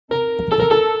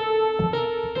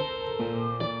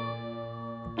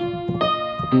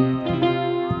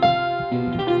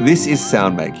This is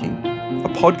Soundmaking, a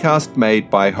podcast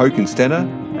made by Håkan Stenner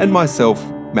and myself,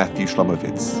 Matthew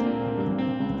Schlomowitz.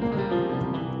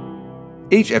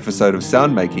 Each episode of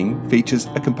Soundmaking features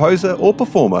a composer or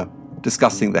performer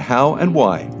discussing the how and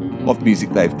why of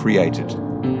music they've created.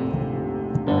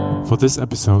 For this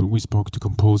episode, we spoke to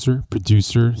composer,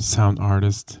 producer, sound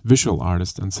artist, visual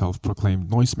artist, and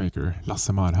self-proclaimed noisemaker Lasse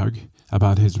Marhaug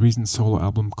about his recent solo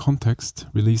album Context,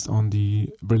 released on the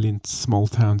brilliant Small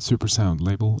Town Supersound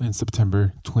label in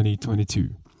September 2022.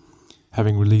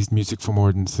 Having released music for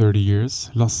more than 30 years,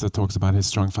 Lasse talks about his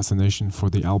strong fascination for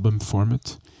the album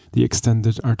format, the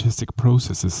extended artistic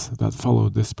processes that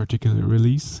followed this particular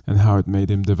release, and how it made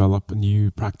him develop a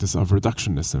new practice of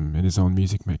reductionism in his own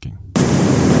music making.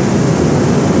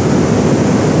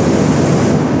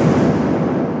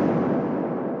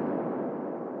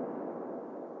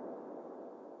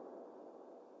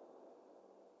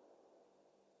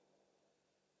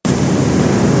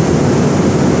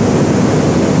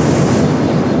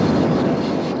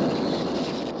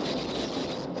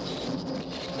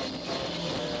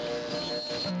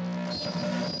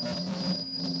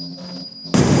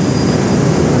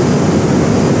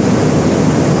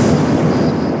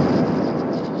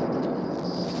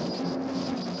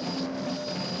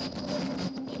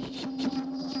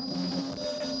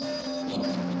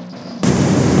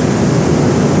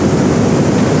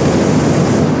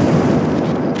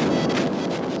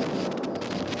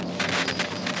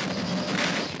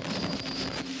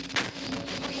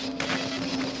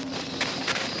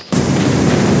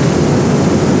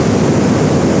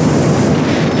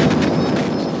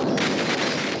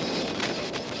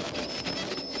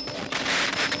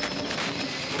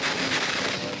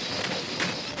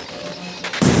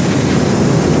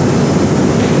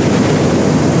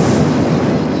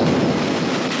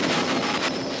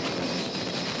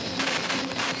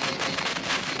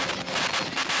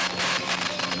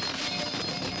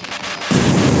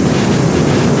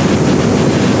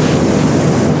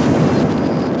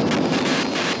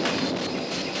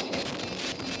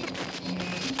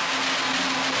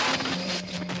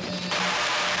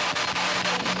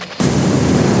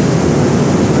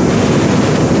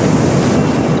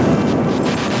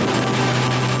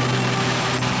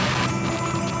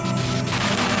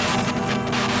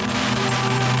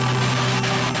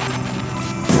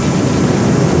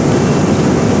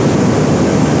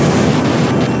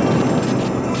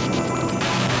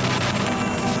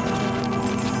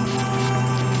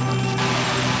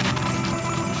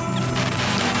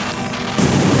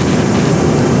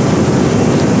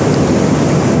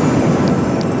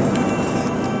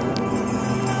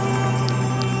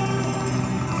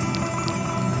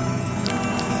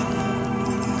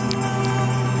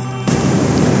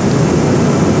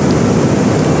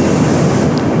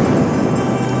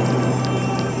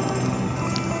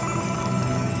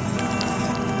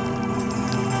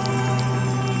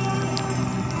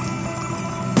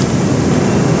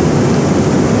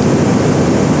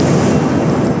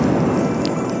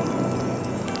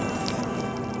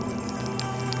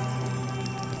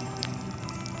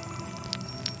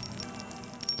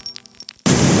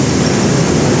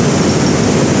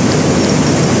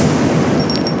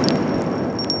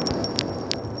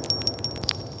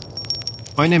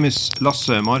 My name is Lasse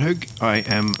Marhaug. I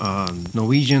am a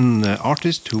Norwegian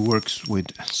artist who works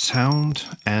with sound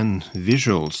and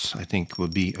visuals, I think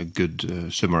would be a good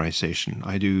summarization.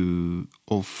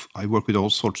 I work with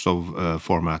all sorts of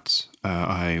formats.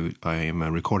 I am a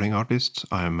recording artist.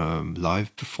 I'm a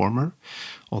live performer,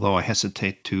 although I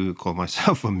hesitate to call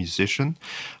myself a musician.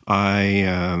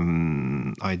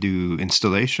 I do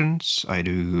installations. I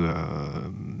do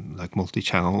like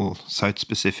multi-channel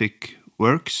site-specific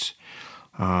works.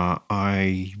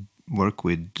 I work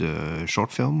with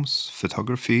short films,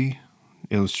 photography,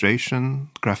 illustration,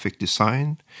 graphic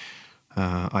design.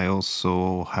 I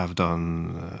also have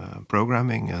done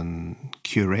programming and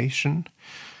curation.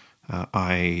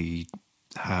 I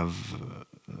have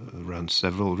run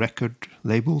several record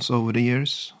labels over the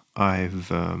years.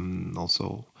 I've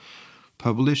also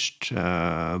published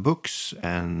books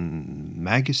and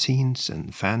magazines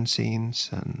and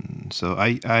fanzines, and so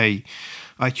I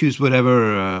choose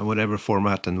whatever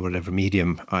format and whatever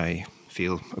medium I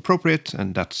feel appropriate,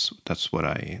 and that's what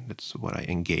I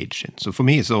engage in. So for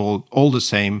me, it's all the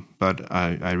same, but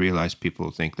I realize people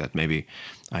think that maybe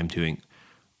I'm doing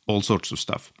all sorts of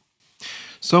stuff.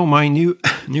 So my new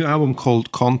album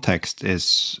called Context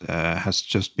has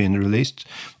just been released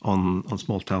on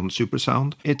Small Town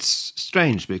Supersound. It's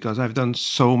strange because I've been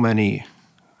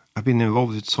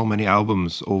involved with so many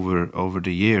albums over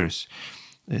the years.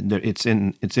 It's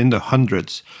in the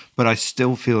hundreds, but I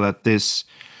still feel that this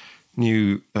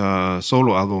new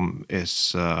solo album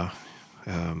is,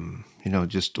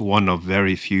 just one of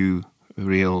very few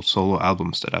real solo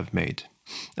albums that I've made.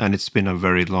 And it's been a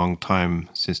very long time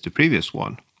since the previous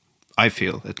one. I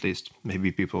feel, at least.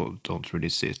 Maybe people don't really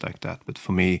see it like that. But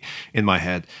for me, in my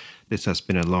head, this has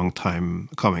been a long time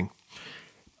coming.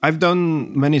 I've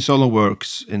done many solo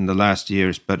works in the last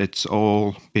years, but it's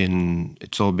all been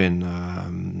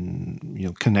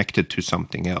connected to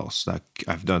something else. Like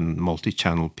I've done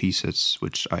multi-channel pieces,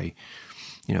 which I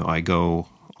go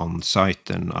on site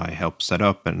and I help set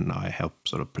up and I help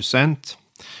sort of present.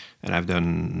 And I've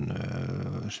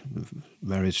done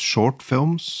various short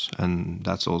films, and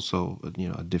that's also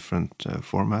a different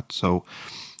format. So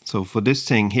for this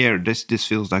thing here, this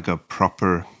feels like a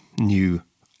proper new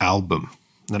album.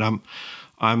 And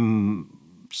I'm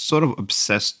sort of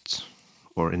obsessed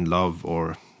or in love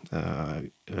or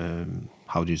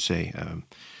how do you say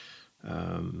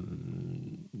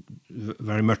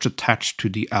very much attached to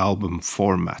the album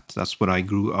format. That's what I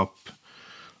grew up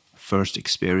first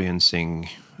experiencing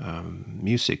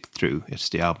music through. It's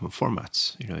the album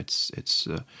formats. It's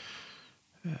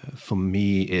for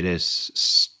me it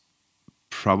is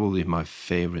probably my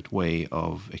favorite way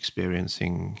of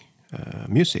experiencing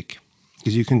music.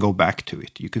 Because you can go back to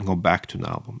it. You can go back to an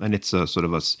album. And it's a sort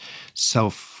of a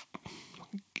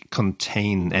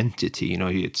self-contained entity.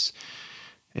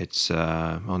 It's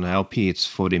on an LP, it's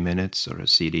 40 minutes, or a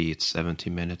CD, it's 70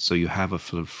 minutes. So you have a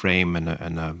full frame and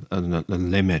a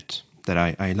limit that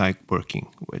I like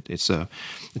working with. It's a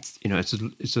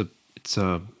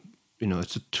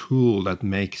tool that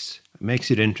makes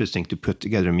it interesting to put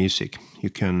together music.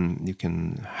 You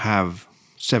can have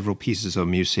several pieces of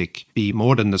music be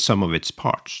more than the sum of its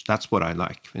parts. That's what I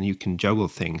like. And you can juggle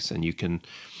things, and you can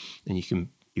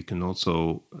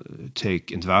also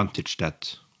take advantage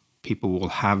that people will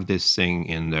have this thing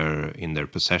in their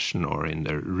possession or in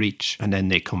their reach, and then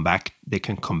they can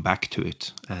come back to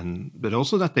it. But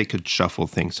also that they could shuffle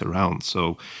things around.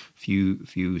 So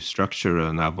if you structure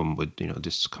an album with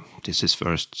this is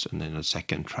first and then a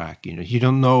second track, you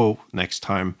don't know next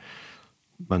time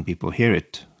when people hear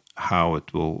it how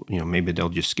it will, maybe they'll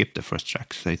just skip the first track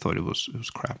because they thought it was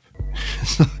crap.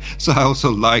 So I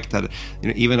also like that,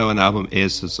 even though an album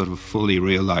is a sort of fully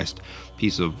realized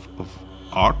piece of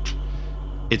art,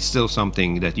 it's still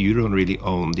something that you don't really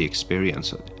own the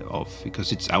experience of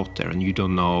because it's out there and you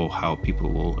don't know how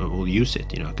people will use it,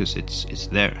 because it's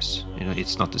theirs.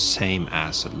 It's not the same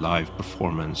as a live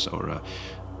performance or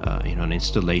an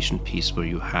installation piece where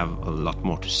you have a lot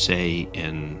more to say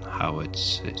in how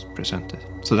it's presented.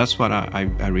 So that's what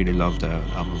I really love the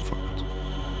album format.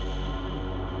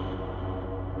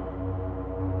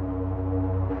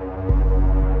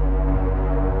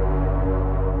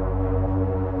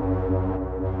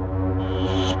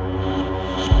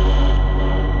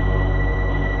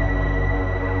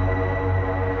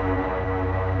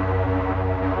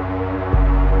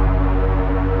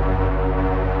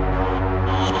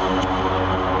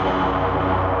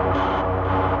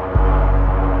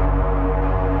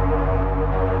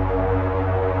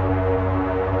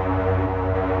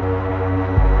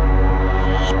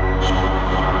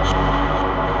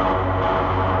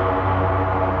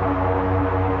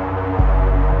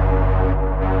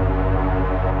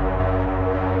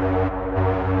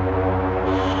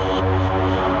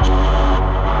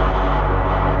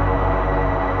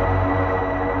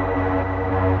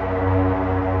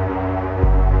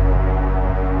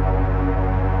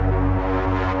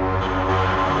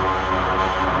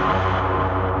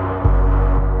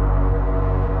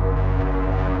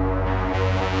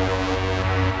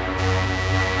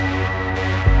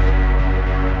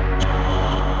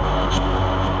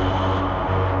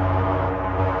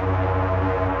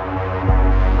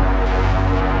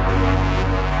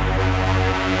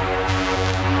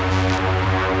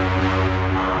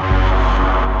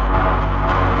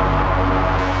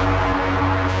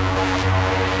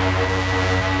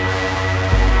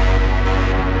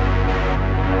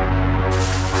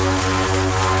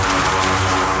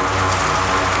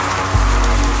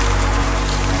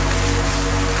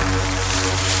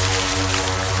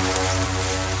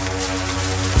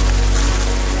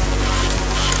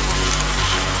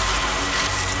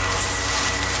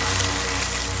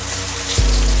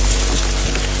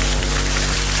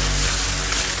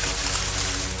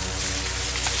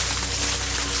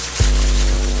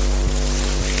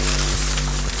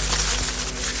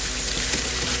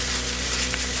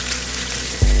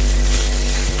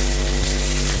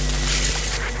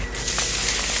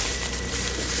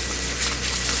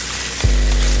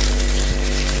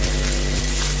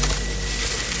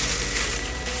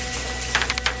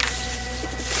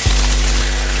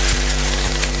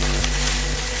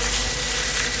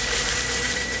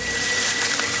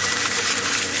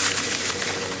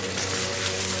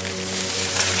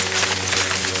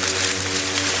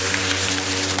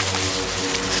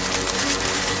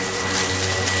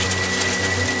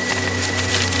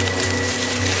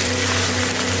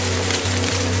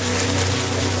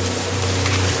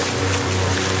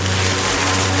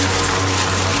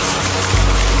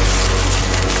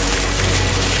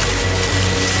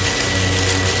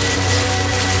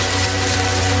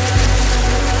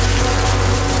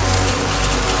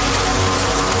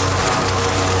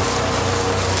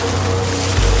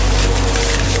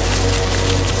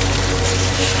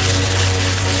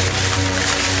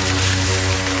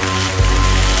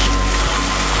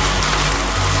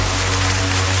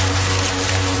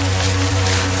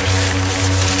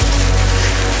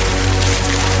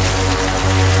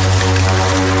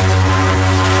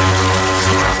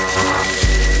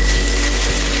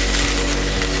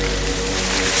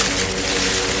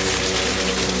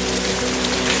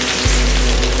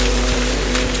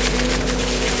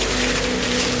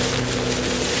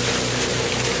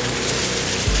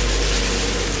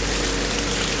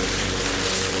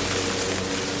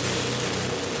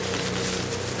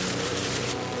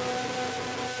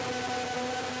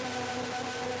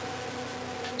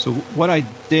 So what I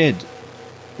did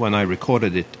when I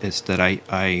recorded it is that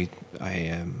I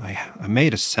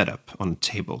made a setup on a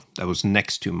table that was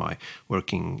next to my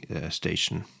working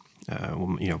station,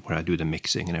 where I do the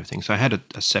mixing and everything. So I had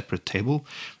a separate table,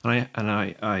 and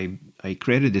I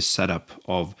created this setup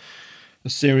of a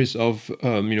series of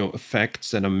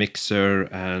effects and a mixer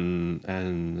and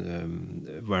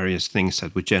various things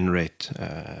that would generate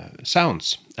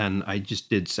sounds. And I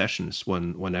just did sessions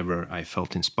whenever I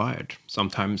felt inspired.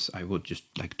 Sometimes I would just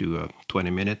like do 20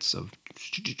 minutes of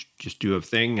just do a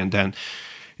thing, and then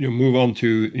move on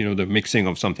to the mixing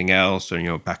of something else,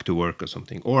 or back to work or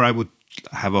something. Or I would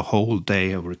have a whole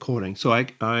day of recording. So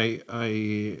I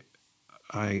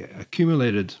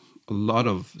accumulated a lot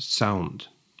of sound.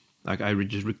 Like I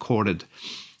just recorded,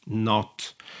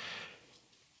 not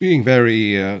being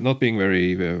very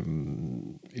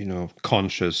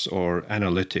conscious or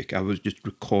analytic. I would just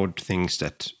record things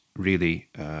that really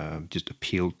just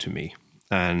appealed to me,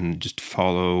 and just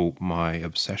follow my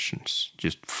obsessions.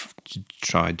 Just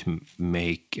try to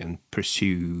make and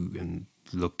pursue and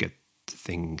look at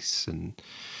things and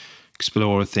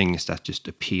explore things that just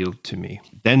appealed to me.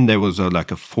 Then there was a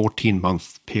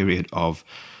 14-month period of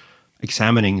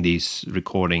examining these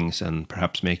recordings and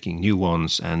perhaps making new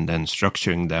ones, and then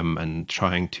structuring them and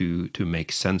trying to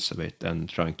make sense of it, and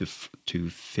trying to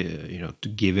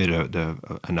give it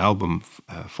an album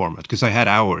format, because I had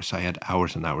hours and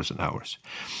hours and hours.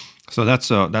 So that's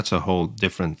a whole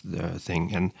different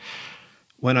thing. And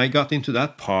when I got into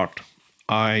that part,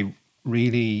 I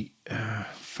really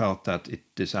felt that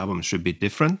this album should be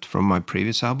different from my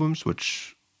previous albums,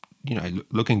 which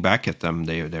looking back at them,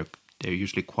 they're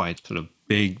usually quite sort of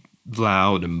big,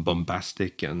 loud, and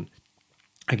bombastic, and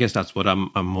I guess that's what I'm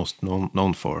most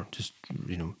known for. Just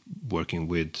working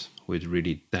with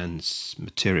really dense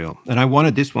material, and I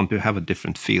wanted this one to have a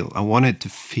different feel. I wanted to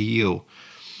feel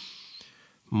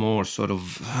more sort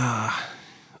of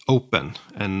open,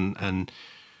 and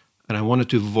I wanted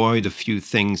to avoid a few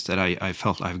things that I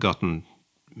felt I've gotten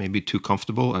maybe too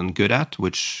comfortable and good at,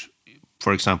 which,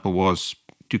 for example, was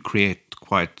to create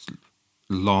quite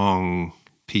long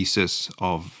pieces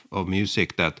of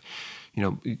music that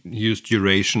used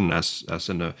duration as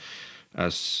an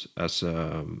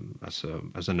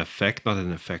effect, not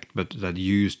an effect, but that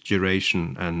used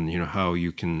duration, and how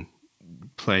you can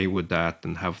play with that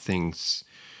and have things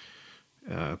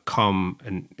come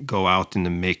and go out in the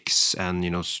mix, and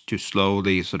to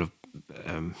slowly sort of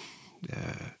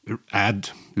add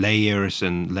layers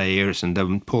and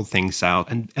then pull things out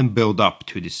and build up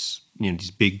to this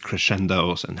these big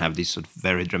crescendos, and have these sort of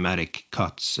very dramatic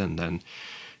cuts, and then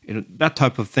that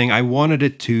type of thing. I wanted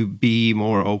it to be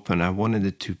more open. I wanted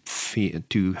it to feel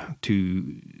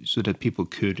so that people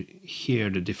could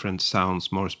hear the different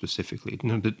sounds more specifically.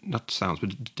 Not sounds, but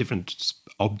the different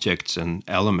objects and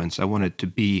elements. I wanted it to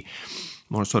be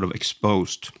more sort of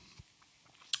exposed.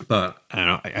 But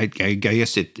I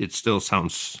guess it still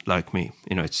sounds like me.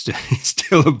 It's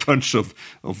still a bunch of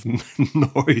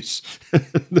noise,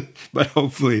 but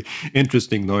hopefully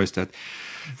interesting noise that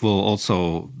will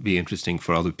also be interesting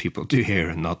for other people to hear,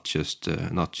 and not just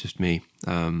me.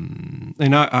 And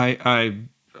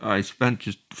I spent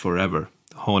just forever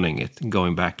honing it, and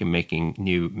going back and making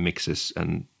new mixes,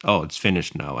 and it's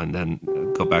finished now, and then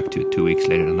go back to 2 weeks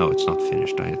later, and no, it's not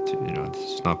finished.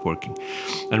 It's not working,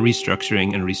 and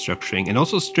restructuring, and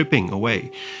also stripping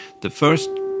away. The first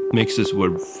mixes were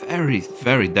very,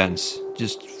 very dense,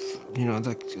 just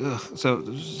so it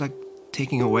was like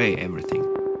taking away everything.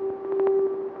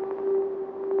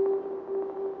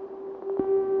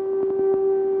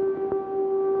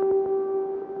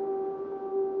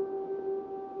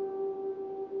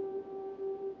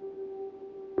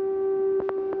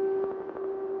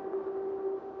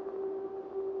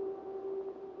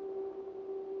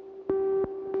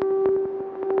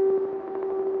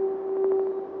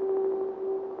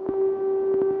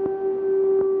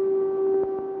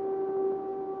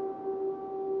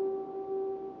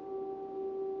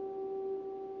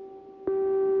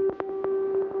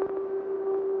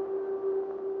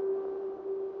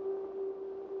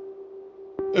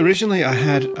 Originally, I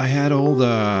had all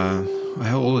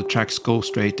the tracks go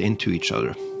straight into each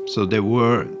other. So there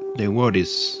were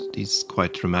these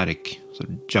quite dramatic sort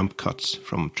of jump cuts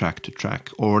from track to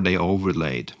track, or they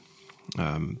overlaid,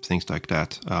 things like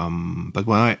that. But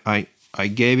when I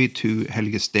gave it to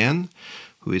Helge Steen,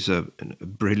 who is a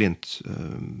brilliant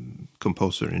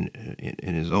composer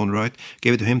in his own right,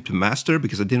 gave it to him to master,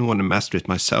 because I didn't want to master it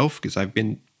myself, because I've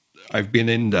been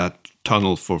in that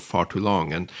tunnel for far too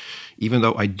long. And even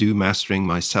though I do mastering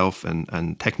myself,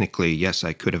 and technically, yes,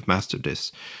 I could have mastered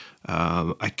this,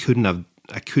 I couldn't have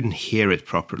couldn't hear it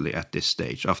properly at this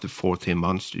stage. After 14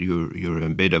 months, you're in a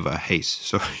bit of a haze.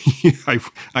 So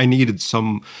I needed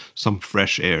some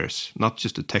fresh airs, not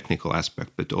just the technical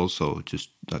aspect, but also just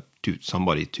to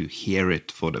somebody to hear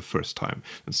it for the first time,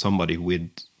 and somebody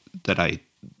that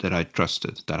I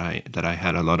trusted, that I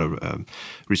had a lot of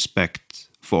respect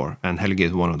for. And Helge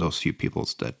is one of those few people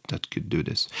that could do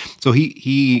this. So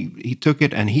he took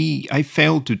it, and I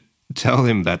failed to tell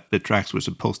him that the tracks were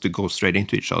supposed to go straight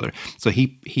into each other. So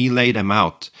he laid them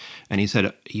out, and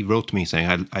he wrote to me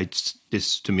saying,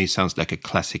 this to me sounds like a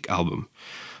classic album,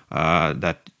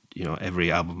 that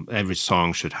every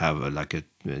song should have like a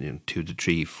 2 to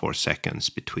 3, 4 seconds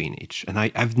between each. And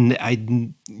I'd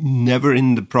never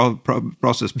in the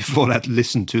process before that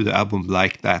listened to the album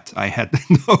like that. I had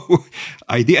no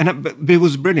idea, but it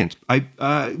was brilliant.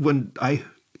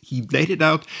 He laid it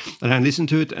out, and I listened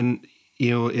to it, and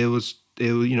it was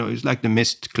like the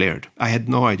mist cleared. I had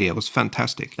no idea. It was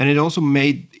fantastic, and it also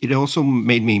made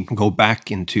me go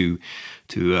back into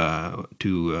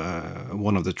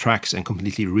one of the tracks and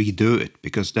completely redo it,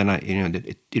 because then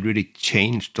it really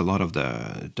changed a lot of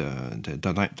the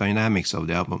dynamics of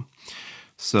the album.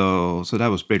 So that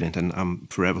was brilliant, and I'm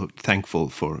forever thankful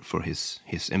for his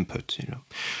input.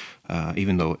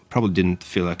 Even though it probably didn't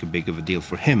feel like a big of a deal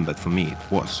for him, but for me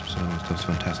it was. So that was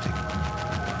fantastic.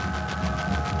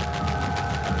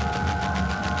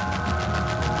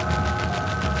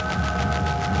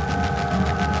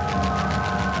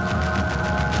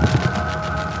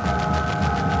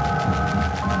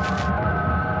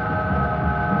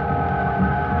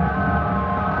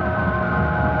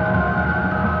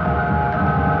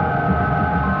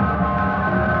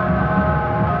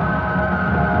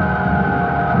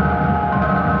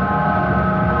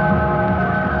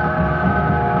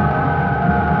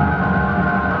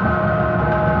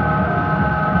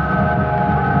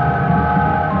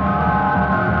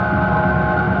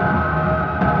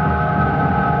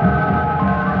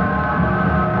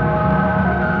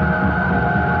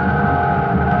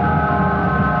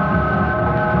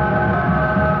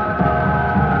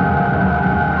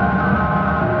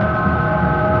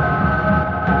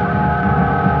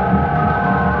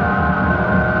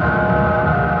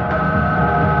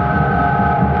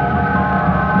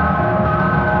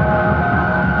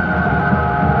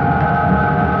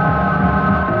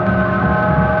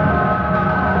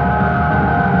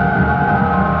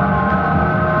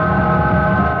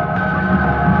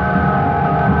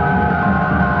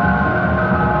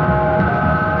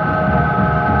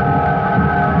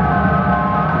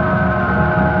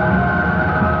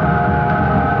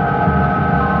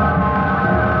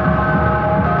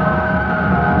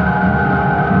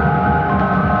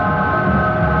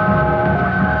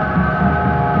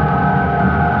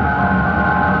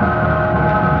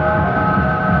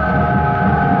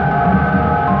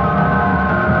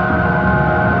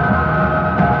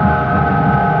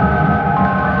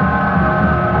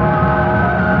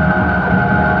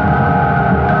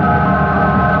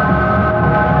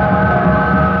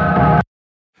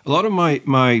 A lot of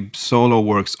my solo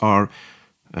works are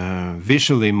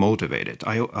visually motivated.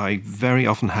 I very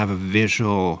often have a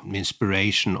visual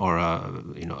inspiration or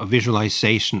a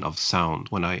visualization of sound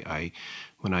when I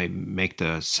make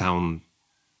the sound.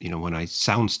 When I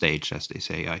soundstage, as they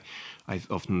say, I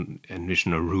often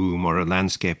envision a room or a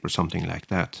landscape or something like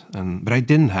that. But I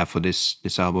didn't have for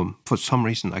this album. For some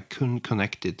reason, I couldn't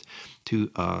connect it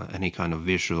to any kind of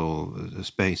visual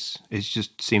space. It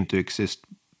just seemed to exist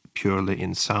purely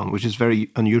in sound, which is very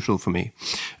unusual for me.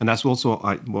 And that's also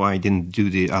why I didn't do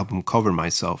the album cover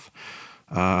myself.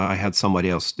 I had somebody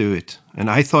else do it. And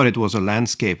I thought it was a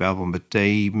landscape album, but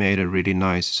they made a really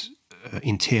nice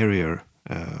interior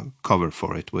cover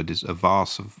for it with a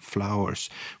vase of flowers,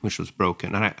 which was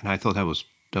broken. And I thought that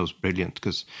was brilliant,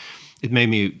 because it made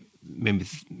me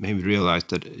realize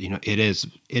that it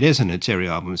is an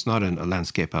interior album. It's not a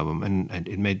landscape album, and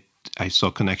it made. I saw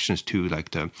connections to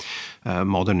like the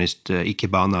modernist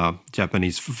Ikebana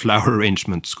Japanese flower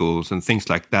arrangement schools and things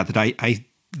like that I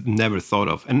never thought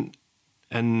of, and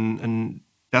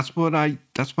that's what I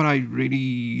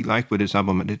really like with this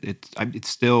album. It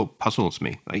still puzzles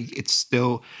me. It's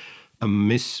still a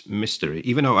mystery,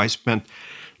 even though I spent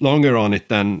longer on it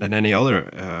than any other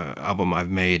album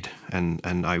I've made,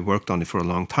 and I worked on it for a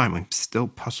long time. I'm still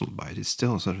puzzled by it. It's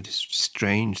still sort of this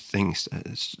strange thing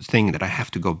that I have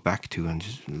to go back to and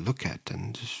just look at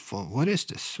and just fall. What is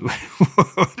this?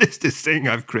 What is this thing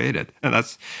I've created? And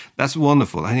that's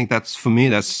wonderful. I think that's, for me,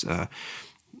 that's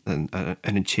an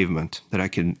achievement, that I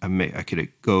could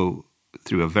go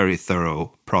through a very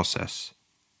thorough process,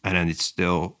 and then it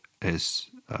still is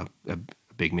a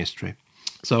big mystery.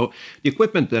 So the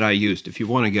equipment that I used, if you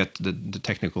want to get the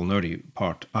technical nerdy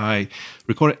part, I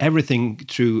recorded everything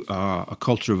through a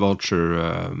Culture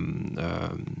Vulture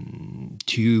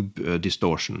tube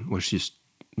distortion, which just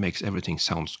makes everything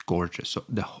sounds gorgeous. So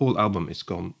the whole album is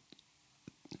gone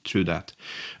through that.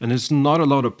 And there's not a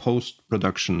lot of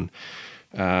post-production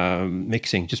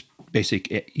mixing, just basic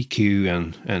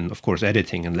EQ and of course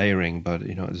editing and layering, but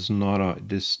there's not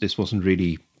this wasn't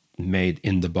really made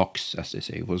in the box, as they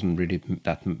say. It wasn't really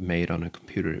that made on a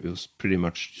computer. It was pretty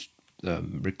much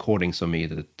recordings of me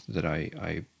that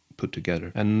I put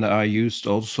together. And I used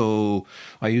the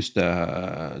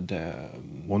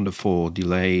wonderful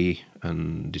delay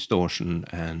and distortion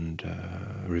and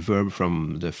reverb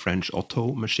from the French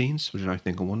Otto machines, which I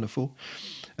think are wonderful.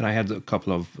 And I had a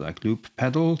couple of loop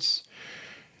pedals.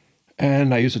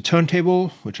 And I use a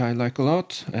turntable, which I like a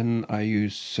lot, and I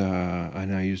used some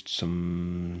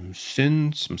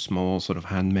synths, some small sort of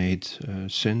handmade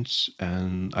synths,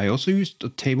 and I also used a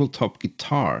tabletop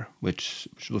guitar, which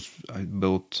was I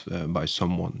built by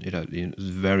someone. It was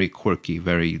very quirky,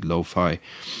 very lo-fi,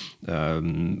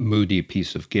 moody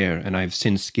piece of gear, and I've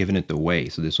since given it away.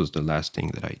 So this was the last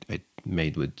thing that I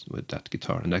made with that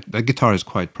guitar, and that guitar is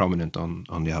quite prominent on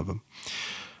the album.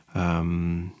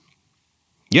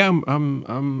 Yeah,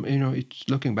 I'm it's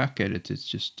looking back at it. It's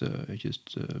just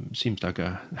seems like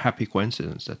a happy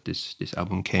coincidence that this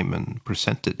album came and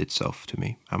presented itself to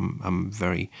me. I'm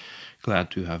very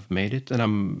glad to have made it, and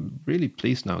I'm really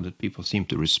pleased now that people seem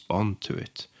to respond to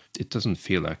it. It doesn't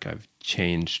feel like I've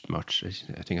changed much. I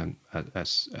think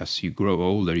as you grow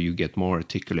older, you get more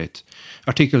articulate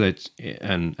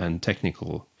and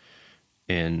technical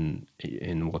in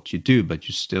what you do, but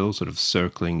you're still sort of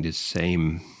circling the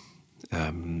same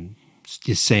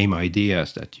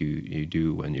ideas that you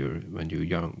do when you're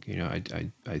young.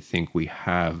 I think we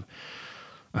have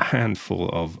a handful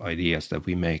of ideas that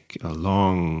we make a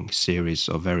long series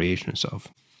of variations of.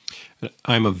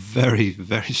 I'm a very,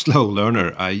 very slow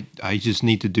learner. I just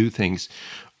need to do things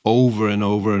over and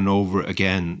over and over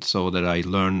again so that I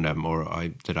learn them, or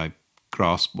that I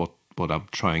grasp what I'm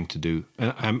trying to do.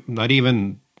 And I'm not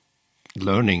even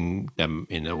learning them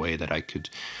in a way that I could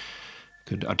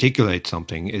articulate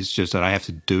something. It's just that I have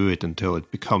to do it until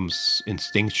it becomes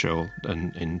instinctual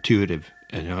and intuitive,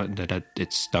 and that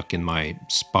it's stuck in my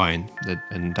spine.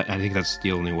 I think that's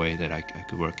the only way that I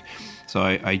could work. So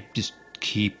I just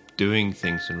keep doing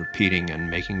things and repeating and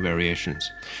making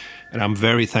variations. And I'm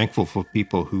very thankful for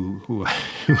people who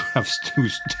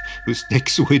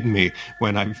sticks with me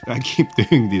when I keep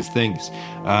doing these things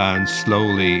and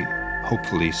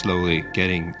hopefully slowly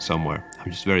getting somewhere.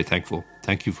 I'm just very thankful.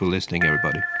 Thank you for listening,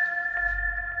 everybody.